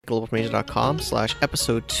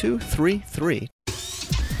globalfromasia.com/episode 233.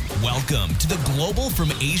 Welcome to the Global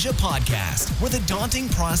from Asia podcast, where the daunting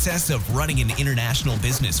process of running an international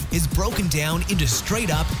business is broken down into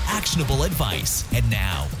straight-up, actionable advice. And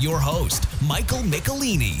now, your host, Michael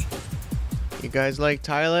Michelini. You guys like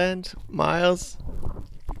Thailand, Miles?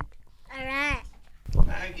 Alright.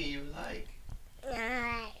 Maggie, you like?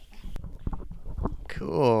 Alright.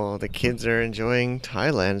 Cool. The kids are enjoying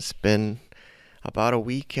Thailand. It's been about a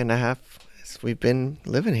week and a half since we've been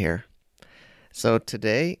living here. So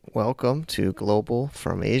today, welcome to Global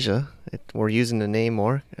from Asia. We're using the name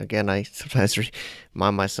more. Again, I sometimes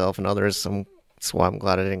remind myself and others, so why I'm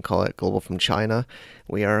glad I didn't call it Global from China.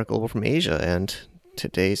 We are Global from Asia, and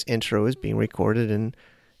today's intro is being recorded in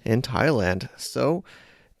Thailand. So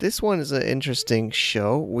this one is an interesting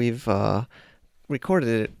show. We've recorded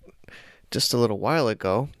it just a little while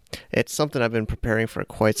ago. It's something I've been preparing for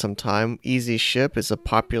quite some time. EasyShip is a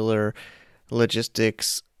popular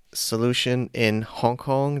logistics solution in Hong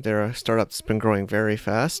Kong. They're a startup that's been growing very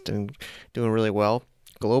fast and doing really well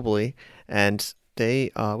globally. And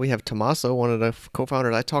we have Tommaso, one of the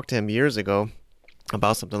co-founders. I talked to him years ago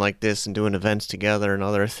about something like this and doing events together and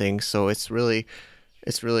other things. So it's really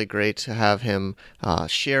great to have him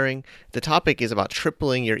sharing. The topic is about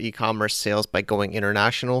tripling your e-commerce sales by going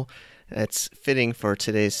international. It's fitting for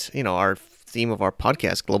today's, our theme of our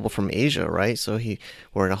podcast, Global from Asia, right? So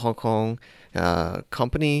we're in a Hong Kong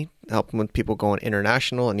company helping with people going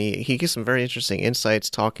international, and he gives some very interesting insights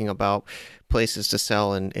talking about places to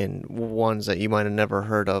sell in ones that you might have never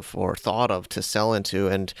heard of or thought of to sell into,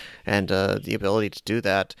 and the ability to do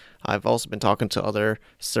that. I've also been talking to other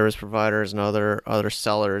service providers and other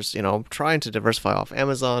sellers, trying to diversify off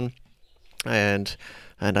Amazon, and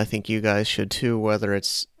I think you guys should too, whether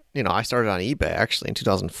it's I started on eBay actually in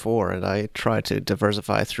 2004, and I tried to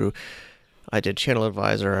diversify I did Channel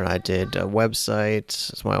Advisor, and I did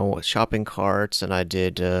websites, my own shopping carts, and I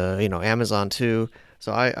did, Amazon too.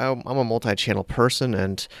 So I'm a multi-channel person,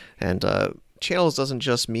 and channels doesn't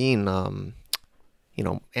just mean, Amazon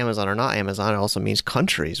or not Amazon. It also means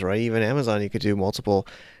countries, right? Even Amazon, you could do multiple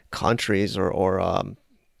countries or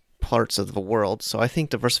parts of the world. So I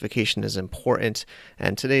think diversification is important,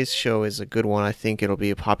 and today's show is a good one. I think it'll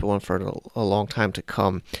be a popular one for a long time to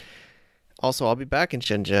come. Also, I'll be back in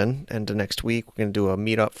Shenzhen, and the next week we're going to do a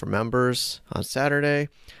meetup for members on Saturday.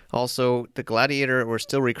 Also, the Gladiator, we're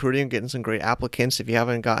still recruiting, getting some great applicants. If you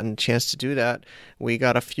haven't gotten a chance to do that, we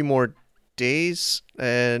got a few more days,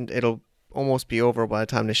 and it'll almost be over by the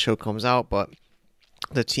time the show comes out, but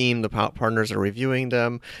the team, the partners are reviewing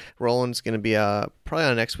them. Roland's going to be probably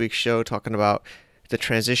on next week's show talking about the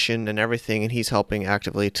transition and everything, and he's helping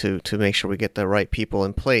actively to make sure we get the right people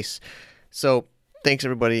in place. So thanks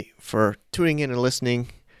everybody for tuning in and listening.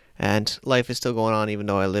 And life is still going on even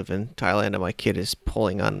though I live in Thailand and my kid is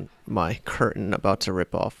pulling on my curtain about to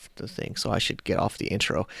rip off the thing. So I should get off the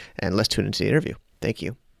intro, and let's tune into the interview. Thank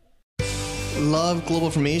you. Love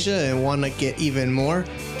Global from Asia and want to get even more?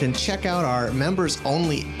 Then check out our members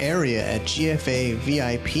only area at gfavip.com.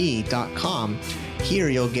 Here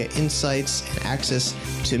you'll get insights and access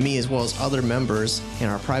to me as well as other members in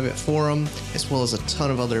our private forum, as well as a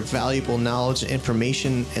ton of other valuable knowledge and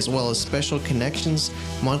information, as well as special connections,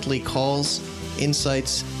 monthly calls,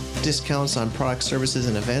 insights, discounts on product, services,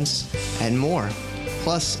 and events, and more.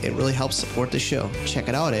 Plus, it really helps support the show. Check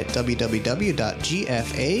it out at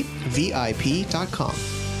www.gfavip.com.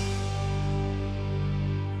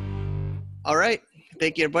 All right.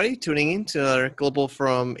 Thank you, everybody, tuning in to our Global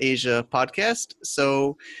from Asia podcast.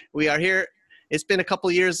 So we are here. It's been a couple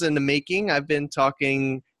of years in the making. I've been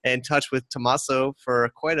talking in touch with Tommaso for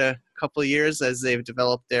quite a couple of years as they've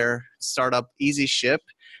developed their startup EasyShip.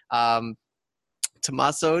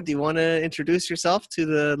 Tommaso, do you want to introduce yourself to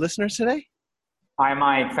the listeners today? Hi,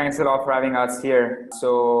 Mike. Thanks a lot for having us here.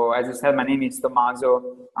 So, as you said, my name is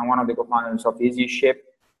Tommaso. I'm one of the co-founders of EasyShip.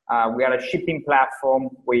 We are a shipping platform.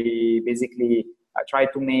 We basically try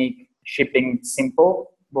to make shipping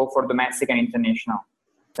simple, both for domestic and international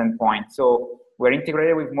standpoint. So, we're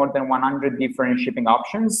integrated with more than 100 different shipping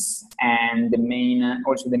options and the main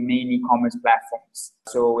e-commerce platforms.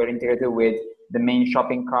 So, we're integrated with the main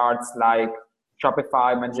shopping carts like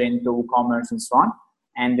Shopify, Magento, WooCommerce, and so on,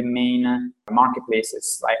 and the main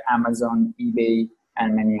marketplaces like Amazon, eBay,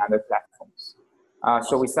 and many other platforms.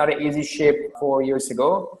 So we started EasyShip 4 years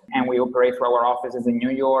ago, and we operate through our offices in New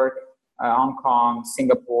York, Hong Kong,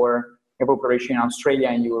 Singapore. We have operation in Australia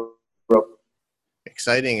and Europe.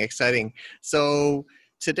 Exciting. So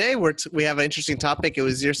today we have an interesting topic. It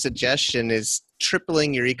was your suggestion, is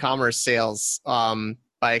tripling your e-commerce sales.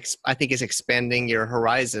 I think it's expanding your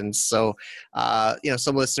horizons. So,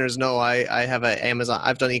 some listeners know I have an Amazon.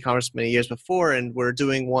 I've done e-commerce many years before, and we're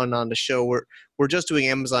doing one on the show. We're just doing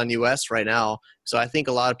Amazon US right now. So I think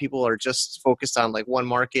a lot of people are just focused on like one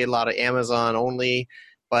market, a lot of Amazon only.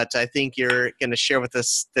 But I think you're going to share with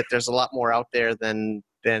us that there's a lot more out there than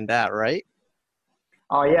that, right?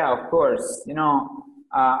 Oh yeah, of course.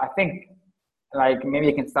 I think like maybe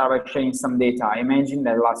I can start by sharing some data. I imagine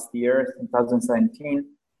that last year, 2017,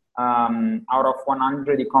 out of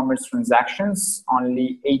 100 e-commerce transactions,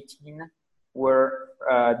 only 18 were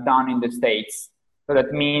done in the States. So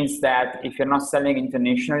that means that if you're not selling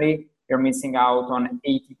internationally, you're missing out on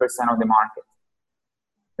 80% of the market.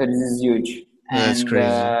 So this is huge. That's crazy.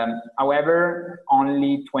 However,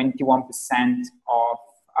 only 21% of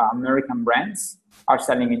American brands are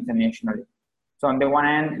selling internationally. So on the one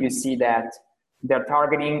hand, you see that they're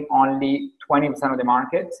targeting only 20% of the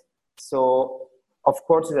market. So of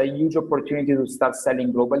course, it's a huge opportunity to start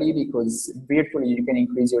selling globally because virtually you can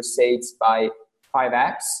increase your sales by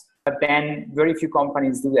 5x. But then very few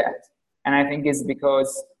companies do that. And I think it's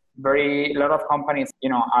because a lot of companies,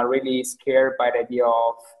 are really scared by the idea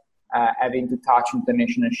of having to touch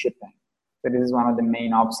international shipping. So this is one of the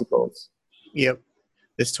main obstacles. Yep.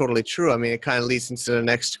 It's totally true. I mean, it kind of leads into the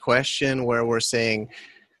next question where we're saying,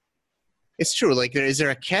 it's true. Like, is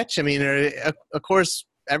there a catch? I mean, of course,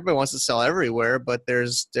 everybody wants to sell everywhere, but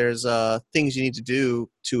there's things you need to do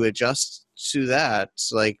to adjust to that,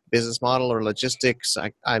 like business model or logistics.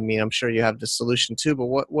 I mean, I'm sure you have the solution too,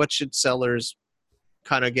 but what should sellers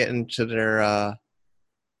kind of get into their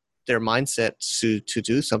mindset to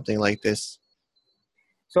do something like this?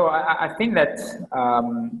 So I think that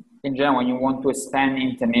in general, when you want to expand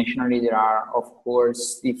internationally, there are of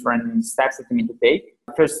course different steps that you need to take.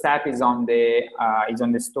 First step is on the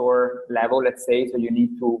store level, let's say. So you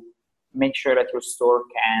need to make sure that your store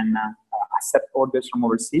can accept orders from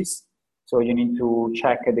overseas. So you need to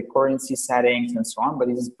check the currency settings and so on. But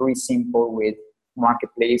this is pretty simple with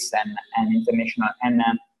marketplace and international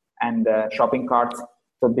and shopping carts.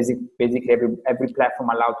 So basically every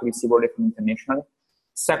platform allowed to receive orders from international.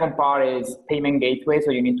 Second part is payment gateway.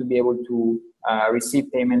 So you need to be able to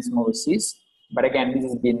receive payments from overseas. But again, this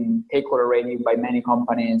has been taken already by many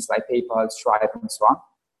companies like PayPal, Stripe, and so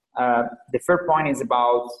on. The third point is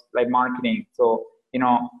about like marketing. So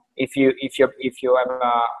if you have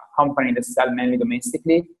a company that sells mainly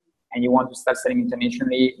domestically and you want to start selling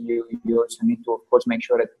internationally, you also need to of course make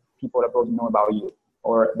sure that people abroad know about you,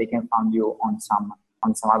 or they can find you on some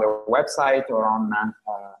other website or on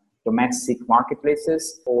domestic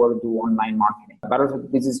marketplaces, or do online marketing. But also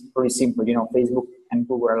this is pretty simple. Facebook and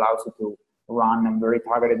Google allows you to run very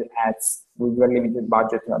targeted ads with very limited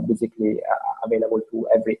budget, basically available to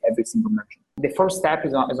every single merchant. The first step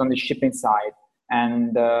is on the shipping side,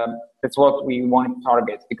 and that's what we want to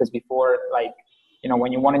target, because before,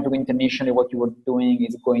 when you wanted to go internationally, what you were doing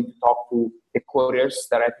is going to talk to the couriers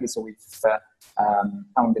directly, so with some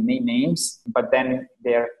of the main names, but then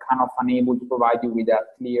they're kind of unable to provide you with a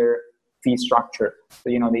clear fee structure. So,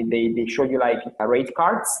 they show you like rate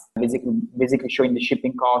cards, basically showing the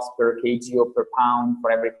shipping cost per kg or per pound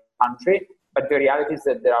for every country. But the reality is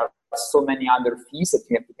that there are so many other fees that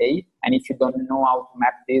you have to pay. And if you don't know how to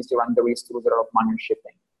map this, you run the risk to lose a lot of money on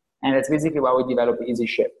shipping. And that's basically why we developed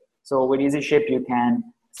EasyShip. So with EasyShip, you can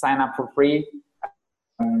sign up for free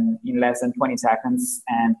in less than 20 seconds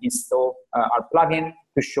and install our plugin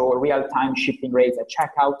to show real-time shipping rates at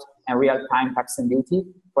checkout and real-time tax and duty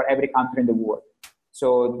for every country in the world.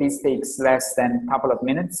 So this takes less than a couple of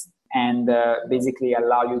minutes and basically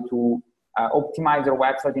allow you to optimize your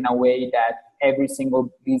website in a way that every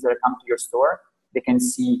single visitor that comes to your store, they can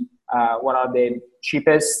see what are the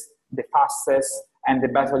cheapest, the fastest, and the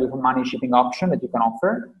best value for money shipping option that you can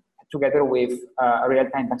offer, together with a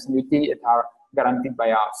real-time tax and duty that are guaranteed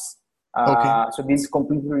by us. Okay. So this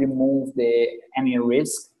completely removes any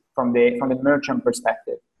risk from the merchant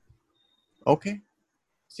perspective. Okay.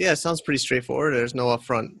 Yeah, it sounds pretty straightforward. There's no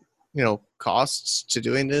upfront, costs to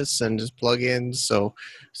doing this, and just plugins.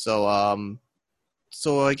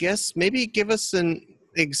 So I guess maybe give us an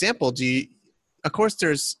example. Of course,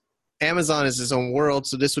 there's Amazon is its own world,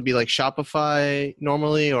 so this would be like Shopify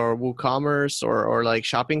normally, or WooCommerce, or like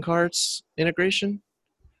shopping carts integration.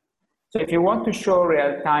 So if you want to show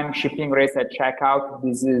real-time shipping rates at checkout,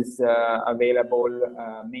 this is available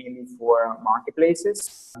mainly for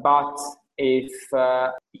marketplaces. But if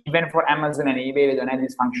even for Amazon and eBay, they don't have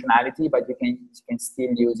this functionality, but you can still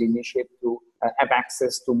use EasyShip to have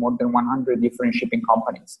access to more than 100 different shipping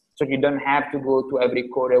companies. So you don't have to go to every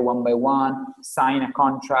courier one by one, sign a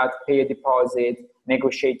contract, pay a deposit,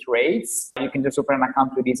 negotiate rates. You can just open an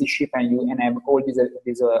account with EasyShip and have all these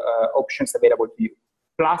options available to you.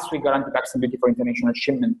 Plus, we guarantee tax and duty for international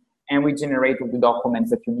shipment, and we generate all the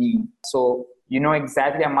documents that you need. So you know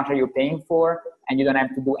exactly how much are you paying for, and you don't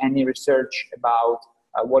have to do any research about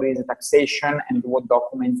what is the taxation and what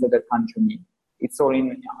documents that the country needs. It's all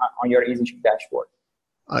on your EasyShip dashboard.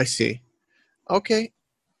 I see. Okay.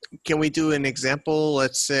 Can we do an example?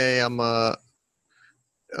 Let's say I'm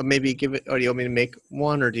maybe give it, or do you want me to make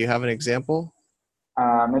one, or do you have an example?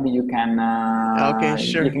 Maybe you can. Okay,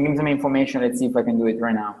 sure. You can give some information. Let's see if I can do it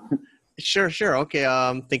right now. Sure. Okay,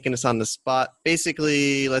 I'm thinking it's on the spot.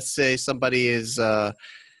 Basically, let's say somebody is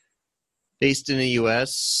based in the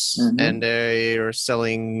U.S. and they are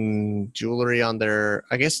selling jewelry on their,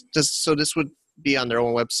 I guess, this would be on their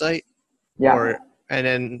own website? Yeah. And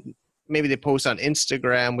then maybe they post on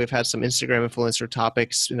Instagram. We've had some Instagram influencer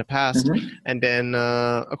topics in the past. And then,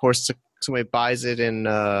 of course, somebody buys it and...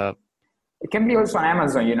 it can be also on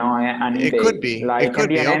Amazon, on eBay. It could be. It could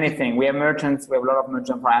be on anything. We have merchants. We have a lot of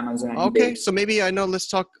merchants for Amazon and Okay, eBay. so maybe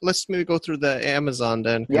let's maybe go through the Amazon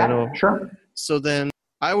then. Yeah, sure. So then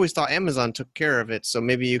I always thought Amazon took care of it. So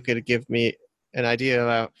maybe you could give me an idea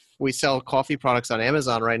of we sell coffee products on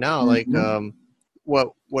Amazon right now. Like how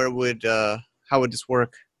would this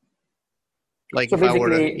work? Like so if I were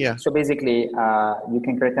to, So basically, you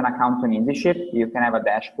can create an account on EasyShip. You can have a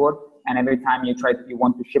dashboard. And every time you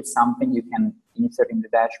want to ship something, you can insert in the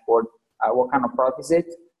dashboard what kind of product is it,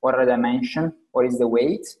 what are the dimensions, what is the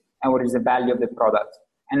weight, and what is the value of the product.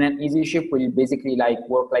 And then EasyShip will basically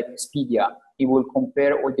work like Expedia. It will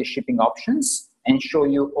compare all the shipping options and show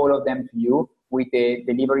you all of them to you with the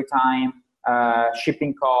delivery time,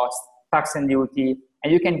 shipping cost, tax and duty,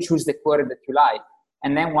 and you can choose the courier that you like.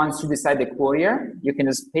 And then once you decide the courier, you can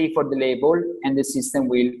just pay for the label, and the system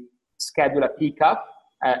will schedule a pickup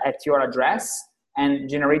at your address and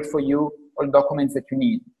generate for you all documents that you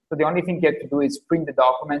need. So the only thing you have to do is print the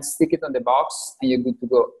documents, stick it on the box, and you're good to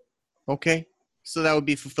go. Okay. So that would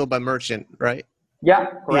be fulfilled by merchant, right? Yeah,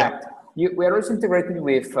 correct. Yeah. We are also integrated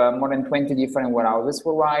with more than 20 different warehouses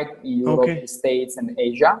worldwide in Europe, the States, and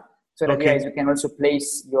Asia. So the idea is you can also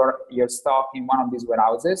place your stock in one of these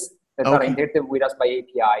warehouses that are integrated with us by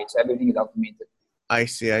API. So everything is automated. I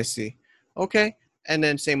see. Okay. And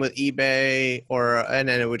then same with eBay, and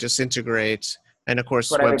then it would just integrate. And of course,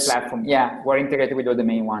 for every platform. Yeah, we're integrated with the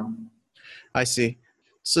main one. I see.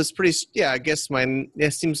 So it's pretty. Yeah, I guess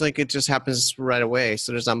it seems like it just happens right away.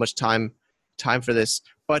 So there's not much time for this.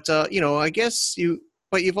 But I guess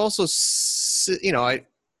you've also,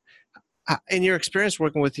 in your experience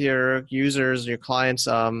working with your users, your clients,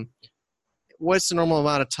 what's the normal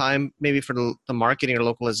amount of time maybe for the marketing or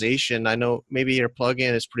localization? I know maybe your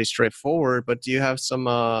plugin is pretty straightforward, but do you have some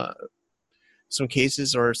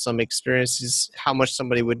cases or some experiences how much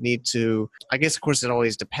somebody would need to, I guess of course it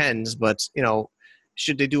always depends, but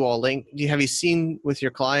should they do all link? Have you seen with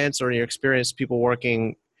your clients or in your experience people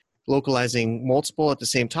localizing multiple at the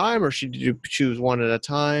same time, or should you choose one at a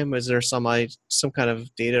time? Is there some kind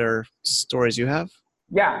of data or stories you have?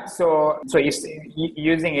 Yeah, so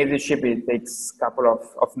using EasyShip, it takes a couple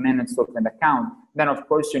of minutes to open an account. Then, of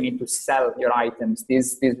course, you need to sell your items.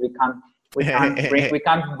 This we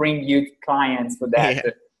can't bring you clients for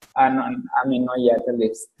that. Yeah. Not yet, at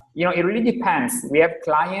least. It really depends. We have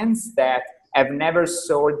clients that have never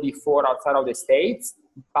sold before outside of the States,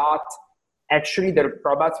 but actually their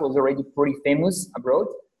product was already pretty famous abroad.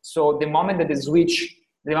 So the moment that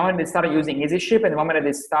the moment they start using EasyShip and the moment that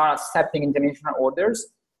they start accepting international orders,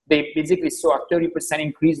 they basically saw a 30%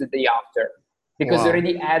 increase the day after because they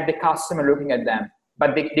already had the customer looking at them,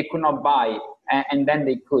 but they could not buy, and then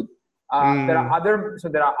they could. There are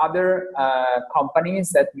other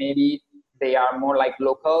companies that maybe they are more like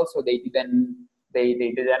local, so they are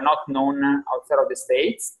not known outside of the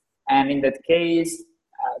States, and in that case,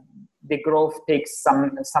 the growth takes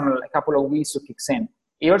a couple of weeks to kick in.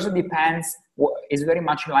 It also depends. It's very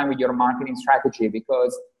much in line with your marketing strategy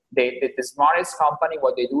because the smartest company,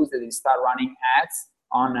 what they do is that they start running ads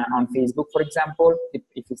on Facebook, for example,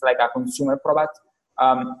 if it's like a consumer product,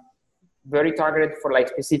 very targeted for like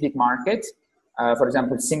specific markets. For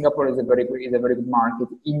example, Singapore is a very good market.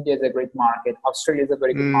 India is a great market. Australia is a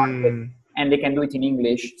very good market, and they can do it in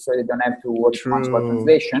English, so they don't have to worry much about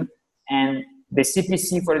translation. And the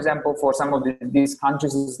CPC, for example, for some of these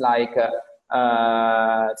countries is like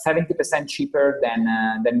 70% cheaper than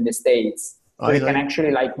in the States. So you can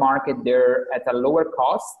actually market there at a lower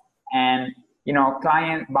cost, and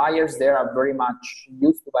buyers there are very much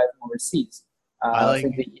used to buy from overseas.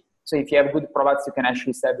 So if you have good products, you can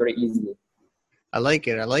actually sell very easily. I like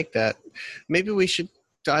it. I like that. Maybe we should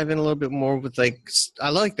dive in a little bit more with like, I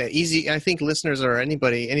like that easy. I think listeners or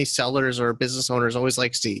anybody, any sellers or business owners always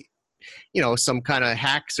like to see, some kind of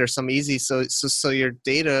hacks or some easy. So your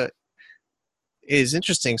data is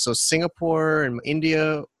interesting. So Singapore and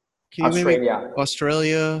India, can you maybe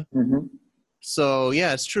Australia? Mm-hmm. So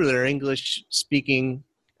yeah, it's true. They're English speaking,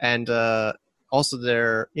 and also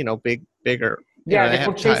they're bigger. Yeah,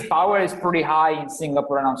 the purchase power is pretty high in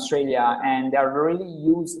Singapore and Australia, and they're really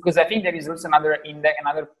used because I think there is also another index,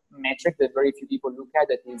 another metric that very few people look at,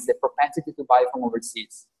 that is the propensity to buy from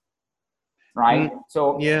overseas. Right.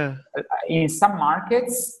 So yeah, in some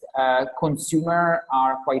markets, consumer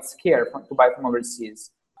are quite scared to buy from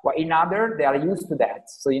overseas. But in other, they are used to that.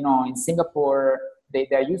 So in Singapore, they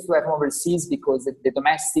are used to buy from overseas because the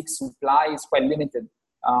domestic supply is quite limited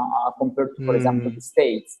compared to, for example, the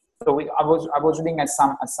States. So I was reading at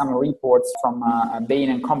some reports from Bain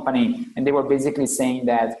and Company, and they were basically saying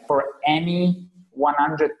that for any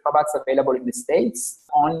 100 products available in the States,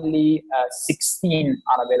 only 16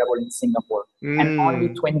 are available in Singapore, and only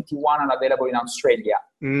 21 are available in Australia.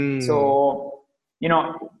 So,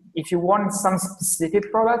 if you want some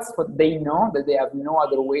specific products, but they know that they have no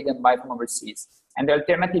other way than buy from overseas. And the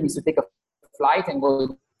alternative is to take a flight and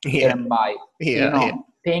go there and buy.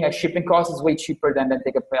 Paying a shipping cost is way cheaper than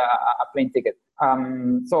take a plane ticket.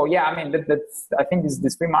 So yeah, I mean, I think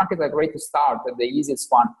these free markets are great to start, the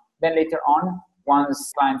easiest one. Then later on,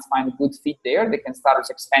 once clients find a good fit there, they can start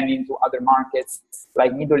expanding to other markets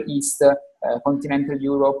like Middle East, continental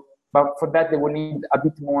Europe. But for that, they will need a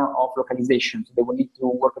bit more of localization. So they will need to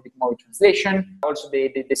work a bit more with translation. Also,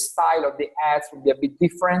 the style of the ads will be a bit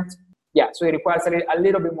different. Yeah, so it requires a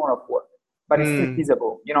little bit more of work, but it's still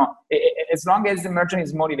feasible. As long as the merchant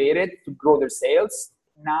is motivated to grow their sales,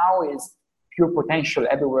 now is pure potential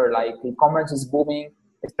everywhere. Like e-commerce is booming,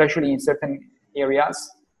 especially in certain areas.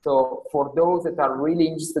 So for those that are really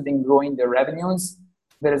interested in growing their revenues,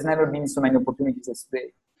 there has never been so many opportunities as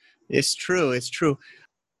today. It's true.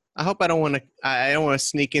 I hope I don't want to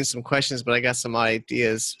sneak in some questions, but I got some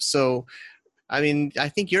ideas. So, I mean, I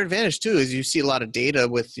think your advantage too is you see a lot of data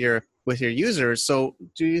with your users. So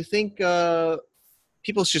do you think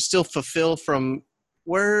people should still fulfill from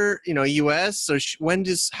where, US, or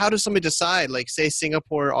how does somebody decide, like say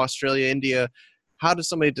Singapore, Australia, India, how does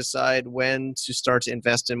somebody decide when to start to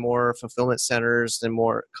invest in more fulfillment centers and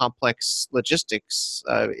more complex logistics?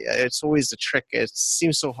 It's always a trick. It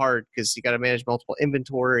seems so hard because you got to manage multiple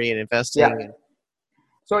inventory and investing. Yeah.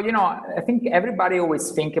 So, I think everybody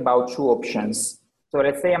always think about two options. So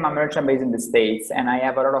let's say I'm a merchant based in the States and I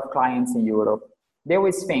have a lot of clients in Europe. They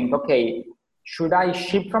always think, okay, should I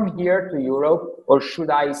ship from here to Europe or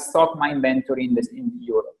should I stock my inventory in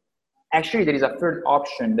Europe? Actually, there is a third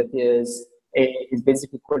option that is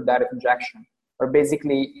basically called direct injection, or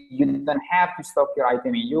basically you don't have to stock your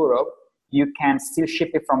item in Europe. You can still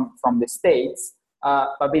ship it from the States,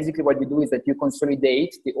 but basically what you do is that you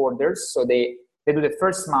consolidate the orders. So they do the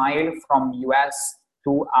first mile from US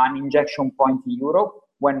to an injection point in Europe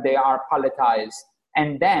when they are palletized.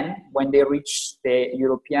 And then when they reach the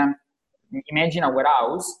European, imagine a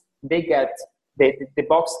warehouse, they get, the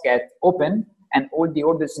box get open and all the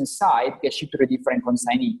orders inside get shipped to a different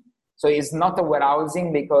consignee. So it's not a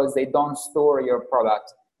warehousing because they don't store your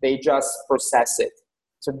product. They just process it.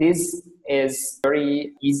 So this is a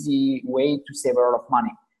very easy way to save a lot of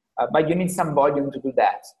money. But you need some volume to do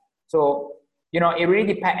that. So, it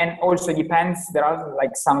really depends. And also depends, there are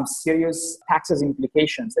like some serious taxes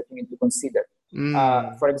implications that you need to consider.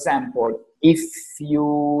 For example, if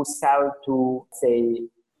you sell to, say,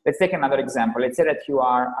 let's take another example. Let's say that you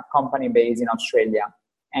are a company based in Australia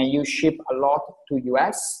and you ship a lot to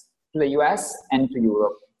the US and to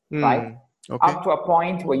Europe, right? Okay. Up to a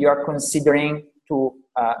point where you are considering to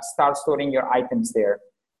start storing your items there.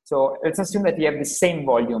 So let's assume that you have the same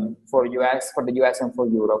volume for the US and for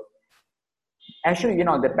Europe. Actually,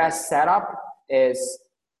 the best setup is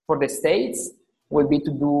for the States would be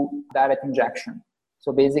to do direct injection.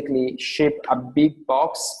 So basically ship a big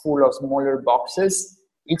box full of smaller boxes.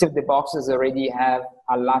 Each of the boxes already have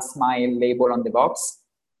a last mile label on the box.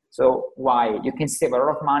 So why? You can save a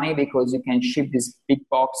lot of money because you can ship this big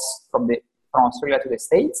box from Australia to the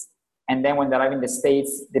States. And then when they arrive in the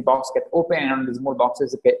States, the box get open and the small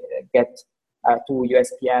boxes get to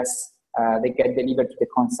USPS. They get delivered to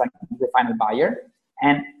the final buyer.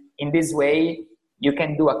 And in this way, you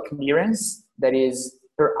can do a clearance that is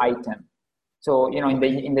per item. So,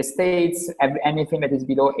 in the States, anything that is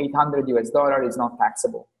below $800 is not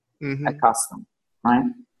taxable at custom, right?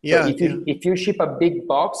 Yeah. So if you ship a big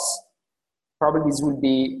box, probably this will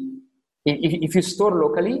be, if you store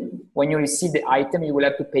locally, when you receive the item, you will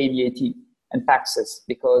have to pay VAT. and taxes,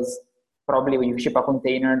 because probably when you ship a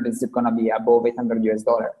container, this is going to be above $800.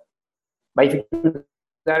 But if you do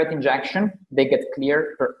direct injection, they get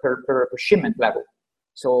clear per shipment level.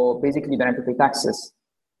 So basically, you don't have to pay taxes.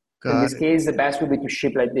 In this case, the best would be to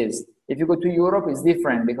ship like this. If you go to Europe, it's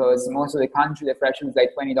different because most of the country, the fraction is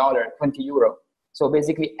like $20, 20 euro. So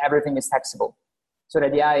basically, everything is taxable. So the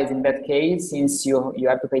idea is, in that case, since you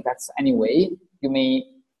have to pay tax anyway, you may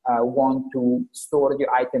want to store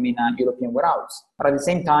your item in a European warehouse. But at the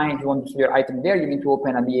same time, if you want to store your item there, you need to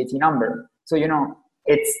open a VAT number. So,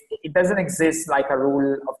 it doesn't exist like a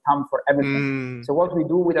rule of thumb for everything. So what we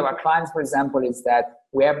do with our clients, for example, is that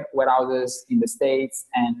we have warehouses in the States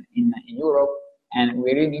and in Europe, and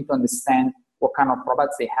we really need to understand what kind of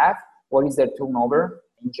products they have, what is their turnover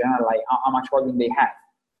in general, like how much volume they have,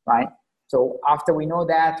 right? So after we know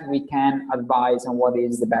that, we can advise on what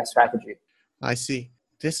is the best strategy. I see.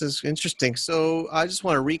 This is interesting. So I just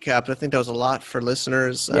want to recap. I think that was a lot for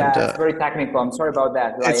listeners. Yeah, and, it's very technical. I'm sorry about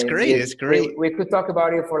that. It's great. It's great. We could talk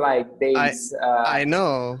about it for like days. I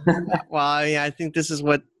know. Well, I think this is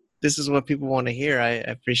what people want to hear. I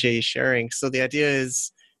appreciate you sharing. So the idea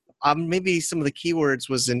is, maybe some of the keywords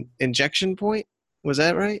was an injection point. Was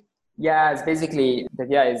that right? Yeah, it's basically, the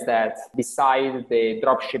idea is that beside the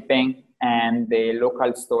drop shipping and the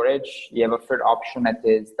local storage, you have a third option that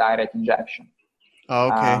is direct injection. Oh,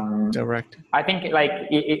 okay. Direct. I think like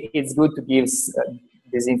it's good to give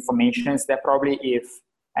this information. That probably if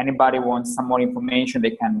anybody wants some more information,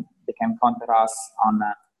 they can contact us on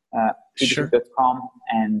Sure.com,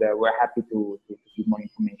 and we're happy to give more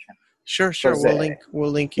information. Sure.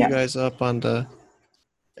 We'll link you guys up on the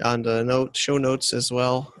show notes as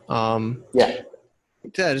well. Yeah,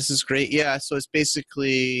 this is great. Yeah, so it's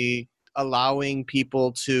basically allowing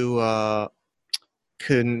people to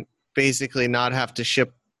can basically not have to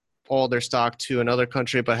ship all their stock to another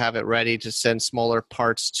country, but have it ready to send smaller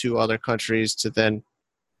parts to other countries to then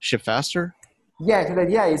ship faster. Yeah, so the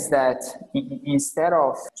idea is that instead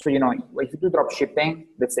of, if you do drop shipping,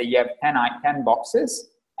 let's say you have 10 boxes,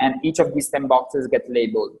 and each of these 10 boxes get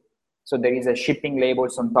labeled. So there is a shipping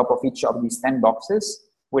labels on top of each of these 10 boxes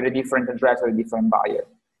with a different address or a different buyer.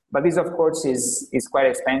 But this, of course, is quite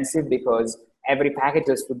expensive because every package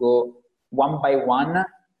has to go one by one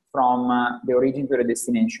from the origin to the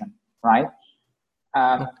destination, right?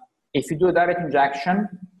 If you do a direct injection,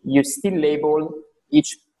 you still label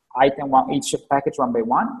each package one by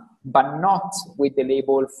one, but not with the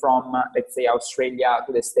label from, let's say, Australia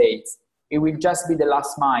to the States. It will just be the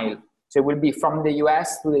last mile. So it will be from the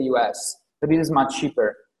US to the US. So this is much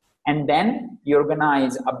cheaper. And then you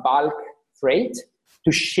organize a bulk freight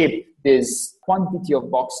to ship this quantity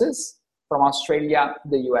of boxes from Australia to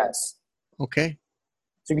the US. Okay.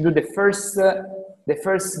 So you do the first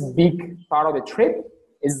big part of the trip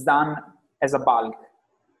is done as a bulk.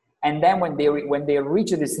 And then when they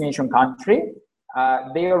reach the destination country,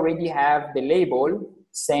 they already have the label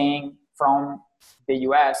saying from the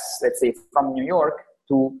US, let's say from New York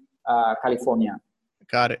to California.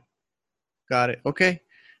 Got it. Okay.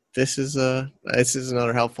 This is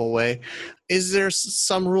another helpful way. Is there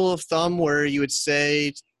some rule of thumb where you would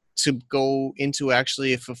say to go into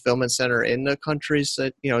actually a fulfillment center in the countries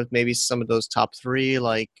that, maybe some of those top three,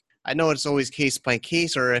 like, I know it's always case by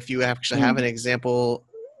case, or if you actually have an example,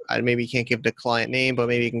 maybe you can't give the client name, but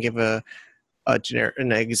maybe you can give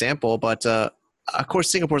an example. But of course,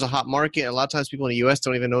 Singapore is a hot market. A lot of times people in the US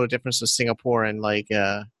don't even know the difference of Singapore and like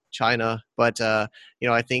China. But, I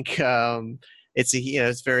think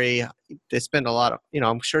it's very, they spend a lot of,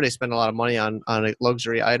 I'm sure they spend a lot of money on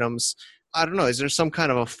luxury items. I don't know. Is there some kind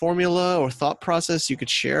of a formula or thought process you could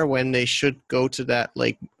share when they should go to that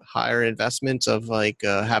like higher investment of like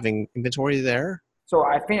having inventory there? So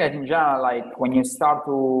I think that in general, like when you start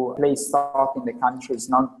to place stock in the country, it's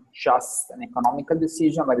not just an economical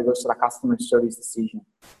decision, but it's also a customer service decision,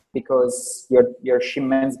 because your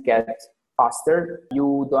shipments get faster.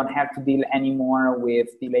 You don't have to deal anymore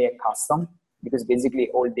with delay at custom, because basically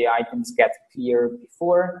all the items get cleared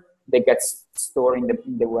before. They get stored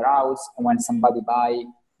in the warehouse, and when somebody buy,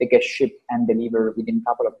 they get shipped and delivered within a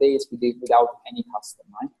couple of days without any custom,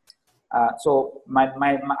 right? So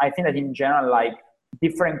I think that in general, like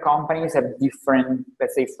different companies have different,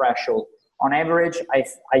 let's say, threshold. On average,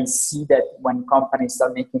 I see that when companies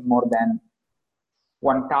start making more than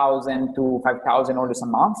 1,000 to 5,000 orders a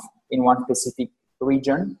month in one specific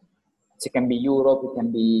region, so it can be Europe, it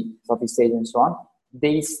can be Southeast Asia, and so on,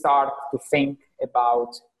 they start to think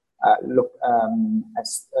about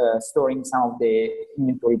storing some of the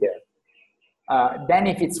inventory there. Then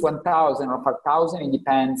if it's 1,000 or 5,000, it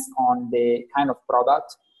depends on the kind of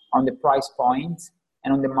product, on the price point,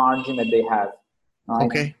 and on the margin that they have. Right?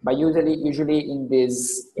 Okay. But usually in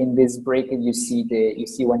this break, you see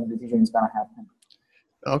when the decision is going to happen.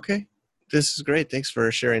 Okay. This is great. Thanks for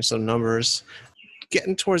sharing some numbers.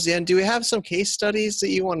 Getting towards the end, do we have some case studies that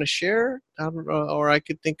you want to share, or I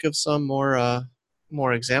could think of some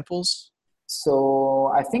more examples?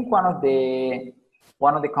 So I think one of the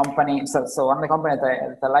companies. So one of the companies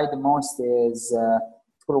that I like the most is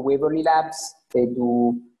it's called Waverly Labs.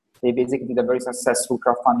 They basically did a very successful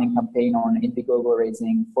crowdfunding campaign on Indiegogo,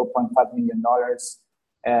 raising $4.5 million.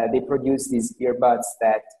 They produce these earbuds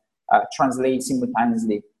that translate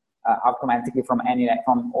simultaneously, automatically from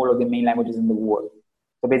all of the main languages in the world.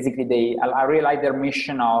 So basically, I really like their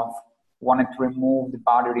mission of wanting to remove the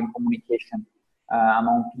barrier in communication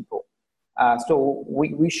among people. So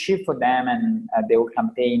we ship for them and the whole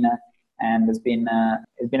campaign, and it's been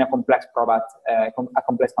a complex product, a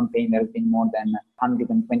complex campaign. There's been more than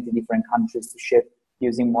 120 different countries to ship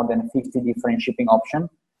using more than 50 different shipping options,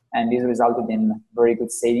 and this resulted in very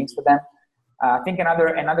good savings for them. I think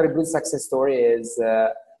another good success story is so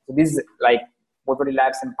this is like Waverly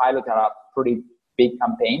Labs and Pilot are a pretty big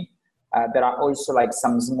campaign. There are also like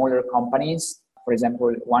some smaller companies. For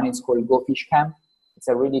example, one is called Go Fish Cam. It's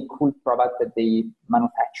a really cool product that they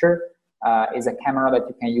manufacture. It's a camera that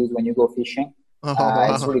you can use when you go fishing.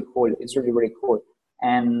 Wow. It's really cool. It's really, really cool.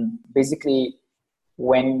 And basically,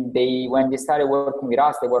 when they started working with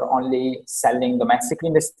us, they were only selling domestically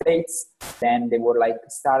in the States. Then they were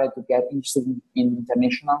started to get interested in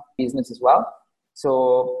international business as well.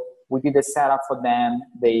 So we did a setup for them.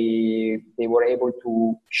 They were able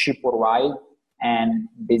to ship worldwide, and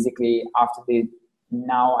basically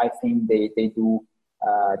now I think they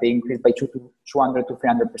increased by 200 to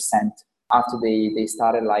 300% after they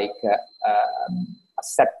started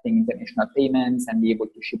accepting international payments and be able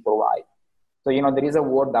to ship worldwide. So there is a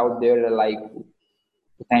world out there that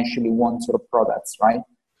potentially wants sort of products, right?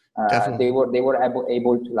 Definitely. They were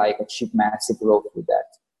able to achieve massive growth with that.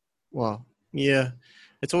 Wow. Yeah.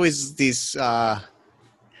 It's always these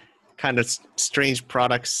kind of strange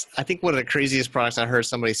products. I think one of the craziest products I heard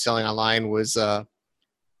somebody selling online was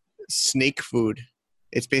snake food.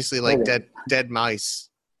 It's basically like Really? dead mice.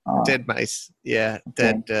 Dead mice. Yeah.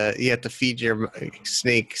 Okay. That you have to feed your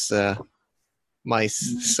snakes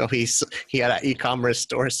mice. So he had an e-commerce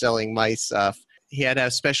store selling mice. He had to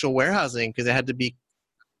have special warehousing because it had to be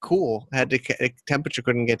cool. Temperature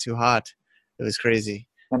couldn't get too hot. It was crazy.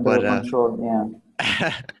 Temperature control,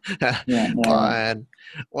 yeah. Yeah.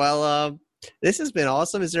 Well, this has been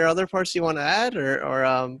awesome. Is there other parts you want to add, or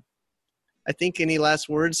I think any last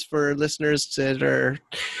words for listeners that are,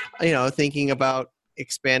 thinking about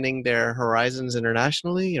expanding their horizons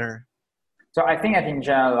internationally, or? So I think in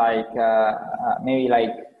general, maybe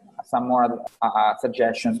some more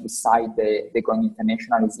suggestions beside the going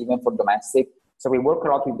international is even for domestic. So we work a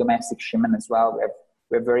lot with domestic shipment as well. We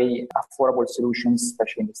have very affordable solutions,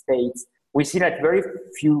 especially in the States. We see that very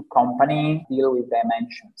few companies deal with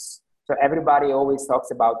dimensions. So everybody always talks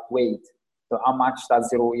about weight. So how much does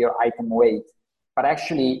your item weight? But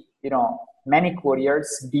actually, many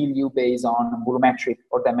couriers bill you based on volumetric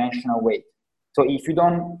or dimensional weight. So if you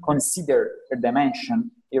don't consider the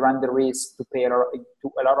dimension, you run the risk to pay a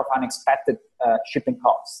lot of unexpected shipping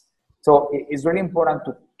costs. So it's really important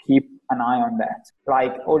to keep an eye on that.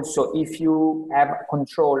 Also, if you have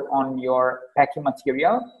control on your packing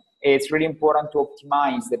material, it's really important to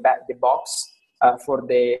optimize the box for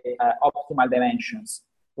the optimal dimensions.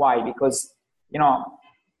 Why? Because,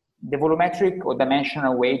 the volumetric or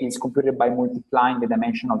dimensional weight is computed by multiplying the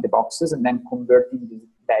dimension of the boxes and then converting this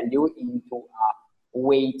value into a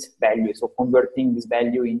weight value. So converting this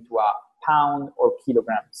value into a pound or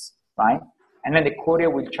kilograms, right? And then the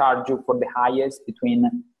courier will charge you for the highest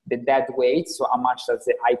between the dead weight, so how much does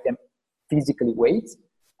the item physically weight,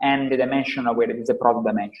 and the dimensional weight, that is the product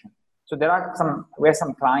dimension. So we have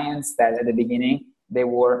some clients that at the beginning, they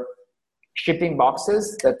were shipping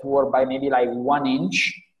boxes that were by maybe 1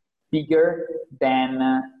 inch bigger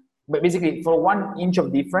than, but basically for 1 inch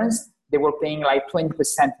of difference, they were paying 20%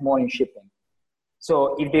 more in shipping.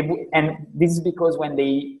 So and this is because when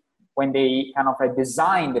they kind of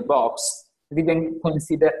designed the box, they didn't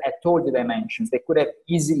consider at all the dimensions. They could have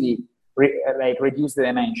easily reduced the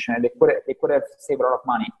dimension. They could have saved a lot of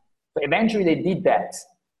money. So eventually they did that,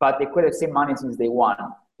 but they could have saved money since day one.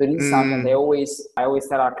 So this is something I always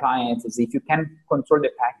tell our clients is if you can control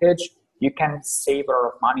the package, you can save a lot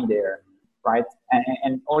of money there, right?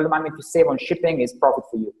 And all the money to save on shipping is profit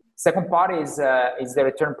for you. Second part is the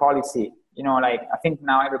return policy. I think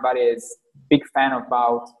now everybody is big fan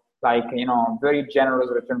about like, very generous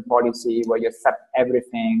return policy where you accept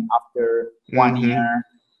everything after 1 year,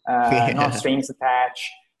 no Yeah. strings attached.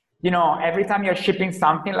 Every time you're shipping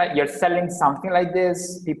something, like you're selling something like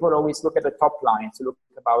this, people always look at the top line to look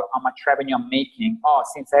about how much revenue I'm making. Oh,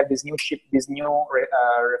 since I have this new refund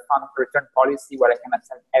return policy where I can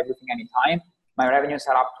accept everything anytime, my revenues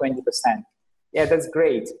are up 20%. Yeah, that's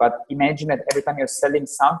great. But imagine that every time you're selling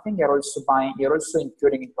something, you're also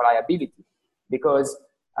incurring into liability, because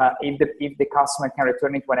if the customer can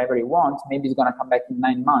return it whenever he wants, maybe he's going to come back in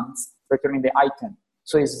 9 months returning the item.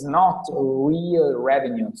 So it's not real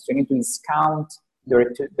revenue. So you need to discount the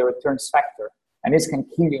returns factor, and this can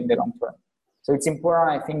kill you in the long term. So it's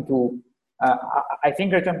important, I think, I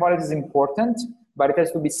think return policy is important, but it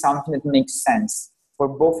has to be something that makes sense for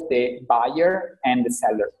both the buyer and the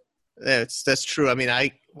seller. That's true. I mean,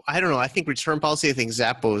 I don't know. I think return policy, I think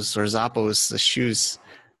Zappos, the shoes.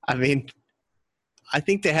 I mean, I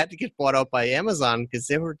think they had to get bought out by Amazon because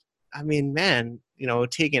they were, I mean, man,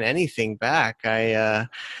 taking anything back. I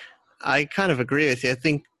kind of agree with you. I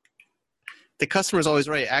think the customer's always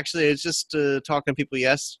right. Actually, I was just talking to people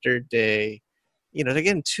yesterday. They're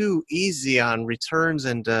getting too easy on returns,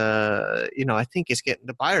 and I think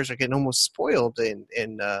the buyers are getting almost spoiled, and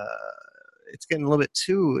it's getting a little bit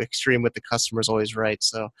too extreme with the customer's always right.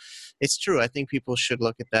 So it's true. I think people should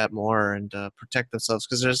look at that more and protect themselves,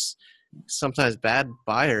 because there's sometimes bad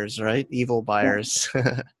buyers, right? Evil buyers.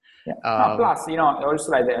 Yeah. Plus,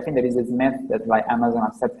 also I think there is this myth that like Amazon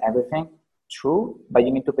accepts everything. True, but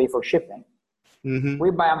you need to pay for shipping. Mm-hmm.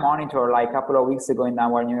 We buy a monitor like a couple of weeks ago in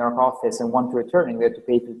our New York office and want to return it. We have to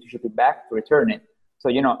pay to ship it back to return it.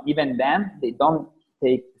 So, even then, they don't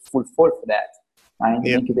take full fault for that. Right?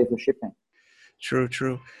 They need to pay for shipping.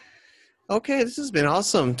 True. Okay, this has been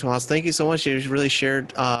awesome, Tomas. Thank you so much. You really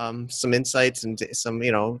shared some insights and some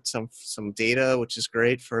data, which is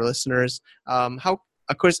great for listeners.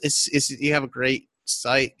 Of course, you have a great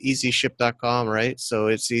site, easyship.com, right? So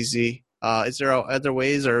it's easy. Is there other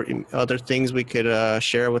ways or other things we could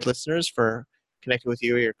share with listeners for connecting with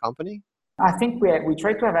you or your company? I think we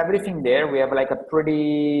try to have everything there. We have like a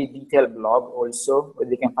pretty detailed blog also, that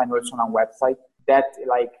they can find also on our website. That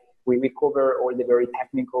like we cover all the very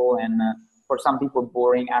technical and for some people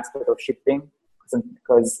boring aspect of shipping,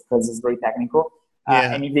 because it's very technical.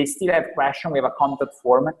 And if they still have questions, we have a contact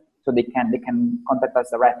form, so they can contact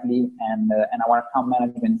us directly, and our account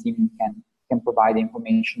management team can provide the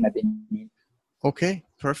information that they need. Okay,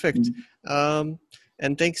 perfect. Mm-hmm.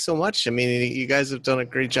 And thanks so much. I mean, you guys have done a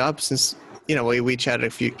great job since we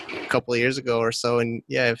chatted a couple of years ago or so, and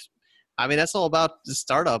that's all about the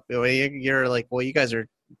startup. You're like, well, you guys are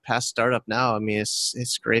past startup now. I mean,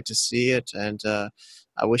 it's great to see it, and I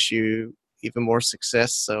wish you even more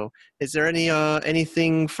success. So, is there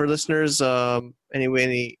anything for listeners?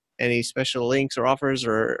 Any special links or offers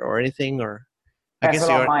or anything? Or thanks a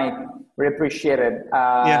lot, Mike. We appreciate it.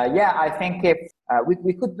 I think if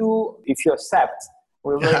we could do, if you accept,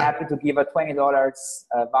 we're very happy to give a $20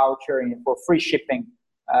 voucher for free shipping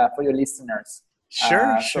for your listeners.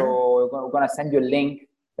 Sure. So we're going to send you a link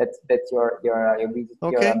that your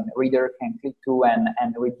reader can click to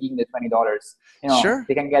and redeem the $20. Sure.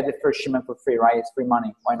 They can get the first shipment for free, right? It's free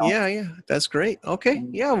money. Why not? Yeah, that's great. Okay,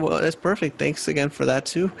 yeah, well, that's perfect. Thanks again for that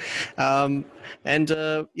too. We'll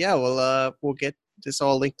get this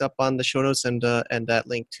all linked up on the show notes and that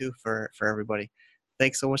link too for everybody.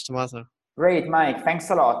 Thanks so much, Tommaso. Great, Mike. Thanks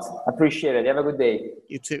a lot. Appreciate it. Have a good day.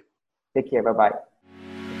 You too. Take care. Bye-bye.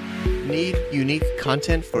 Need unique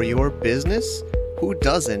content for your business? Who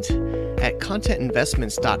doesn't? At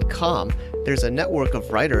contentinvestments.com, there's a network of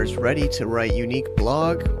writers ready to write unique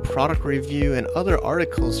blog, product review, and other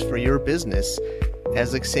articles for your business.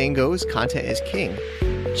 As the saying goes, content is king.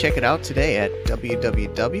 Check it out today at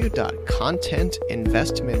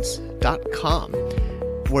www.contentinvestments.com,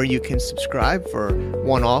 where you can subscribe for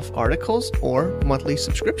one-off articles or monthly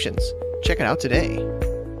subscriptions. Check it out today.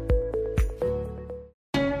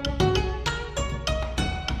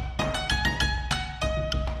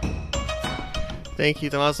 Thank you,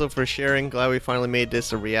 Tommaso, for sharing. Glad we finally made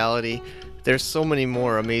this a reality. There's so many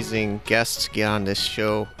more amazing guests get on this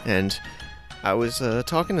show, and I was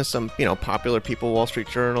talking to some, popular people, Wall Street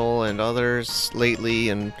Journal and others lately,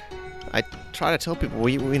 and I try to tell people,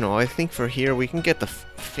 I think for here we can get the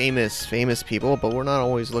famous people, but we're not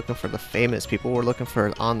always looking for the famous people. We're looking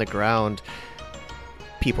for on-the-ground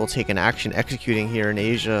people taking action, executing here in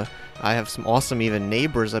Asia. I have some awesome even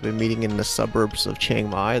neighbors I've been meeting in the suburbs of Chiang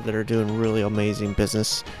Mai that are doing really amazing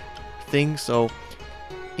business things. So,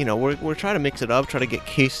 we're trying to mix it up, try to get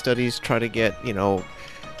case studies, try to get,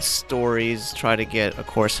 stories, try to get, of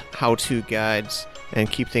course, how-to guides,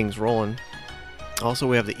 and keep things rolling. Also,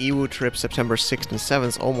 we have the EWU trip September 6th and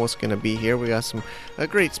 7th almost going to be here. We got a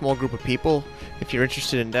great small group of people. If you're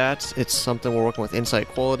interested in that, it's something we're working with Insight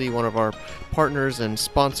Quality, one of our partners and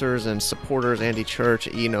sponsors and supporters, Andy Church,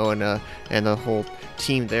 Eno, and the whole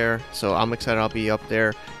team there. So I'm excited. I'll be up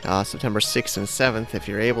there September 6th and 7th. If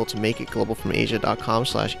you're able to make it,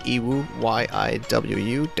 globalfromasia.com/EWU,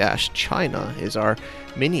 YIWU-China is our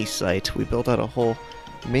mini site. We built out a whole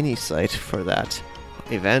mini site for that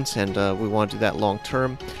event, and we want to do that long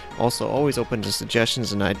term. Also, always open to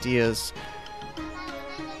suggestions and ideas.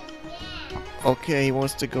 Okay, he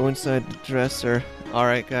wants to go inside the dresser.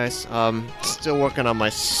 Alright guys, still working on my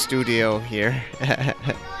studio here.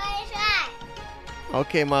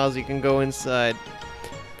 Okay Miles, you can go inside.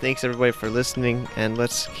 Thanks everybody for listening, and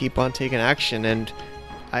let's keep on taking action. And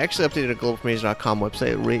I actually updated a globalfromasia.com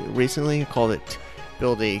website recently. I called it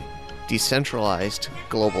Build a Decentralized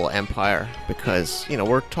Global Empire, because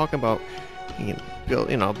we're talking about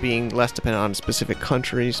being less dependent on a specific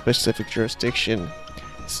country, specific jurisdiction.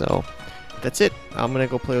 So that's it. I'm gonna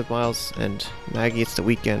go play with Miles and Maggie. It's the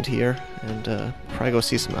weekend here, and probably go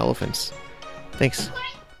see some elephants. Thanks.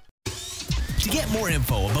 To get more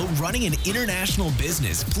info about running an international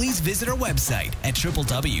business, please visit our website at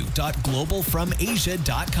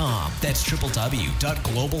www.globalfromasia.com. That's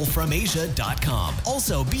www.globalfromasia.com.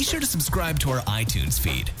 Also, be sure to subscribe to our iTunes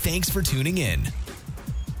feed. Thanks for tuning in.